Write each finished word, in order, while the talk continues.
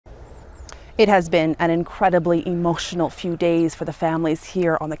It has been an incredibly emotional few days for the families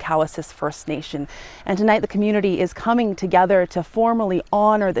here on the Cowessess First Nation. And tonight the community is coming together to formally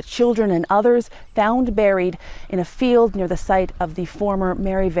honor the children and others found buried in a field near the site of the former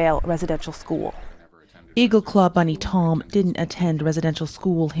Marieval Residential School. Eagleclaw Bunnie Thom didn't attend residential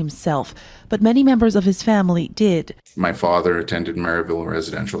school himself, but many members of his family did. My father attended Marieval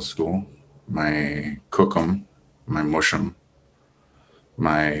Residential School. My cookum, my mushum,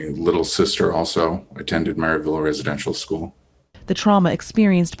 my little sister also attended Marieval Residential School. The trauma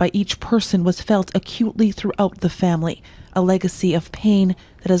experienced by each person was felt acutely throughout the family, a legacy of pain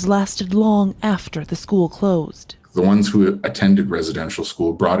that has lasted long after the school closed. The ones who attended residential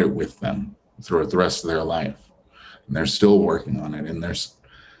school brought it with them throughout the rest of their life. And they're still working on it. And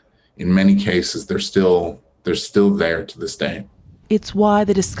in many cases, they're still there to this day. It's why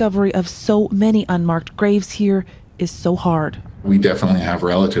the discovery of so many unmarked graves here is so hard. We definitely have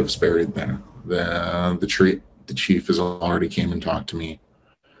relatives buried there. The chief has already came and talked to me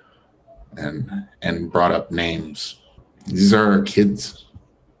and brought up names. These are our kids.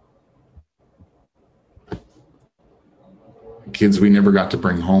 Kids we never got to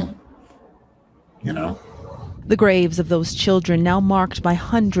bring home, you know? The graves of those children now marked by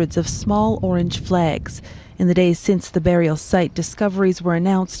hundreds of small orange flags. In the days since the burial site discoveries were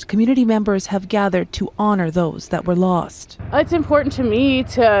announced, community members have gathered to honor those that were lost. It's important to me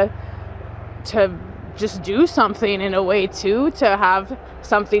to just do something in a way too, to have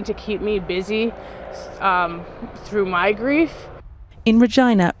something to keep me busy through my grief. In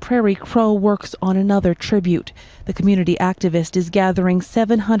Regina, Prairie Crow works on another tribute. The community activist is gathering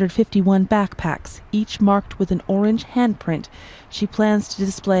 751 backpacks, each marked with an orange handprint. She plans to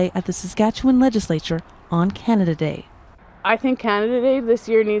display at the Saskatchewan legislature on Canada Day. I think Canada Day this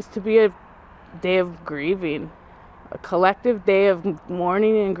year needs to be a day of grieving, a collective day of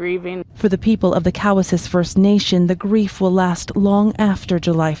mourning and grieving. For the people of the Cowessess First Nation, the grief will last long after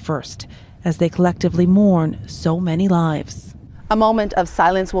July 1st, as they collectively mourn so many lives. A moment of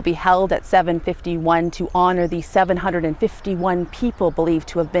silence will be held at 7:51 to honor the 751 people believed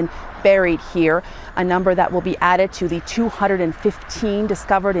to have been buried here, a number that will be added to the 215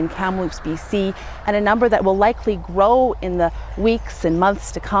 discovered in Kamloops, BC, and a number that will likely grow in the weeks and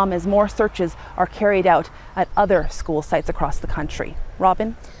months to come as more searches are carried out at other school sites across the country.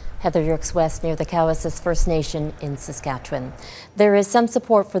 Robin? Heather Yourex-West near the Cowessess First Nation in Saskatchewan. There is some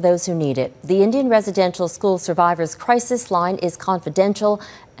support for those who need it. The Indian Residential School Survivors Crisis Line is confidential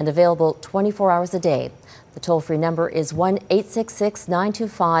and available 24 hours a day. The toll-free number is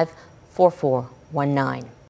 1-866-925-4419.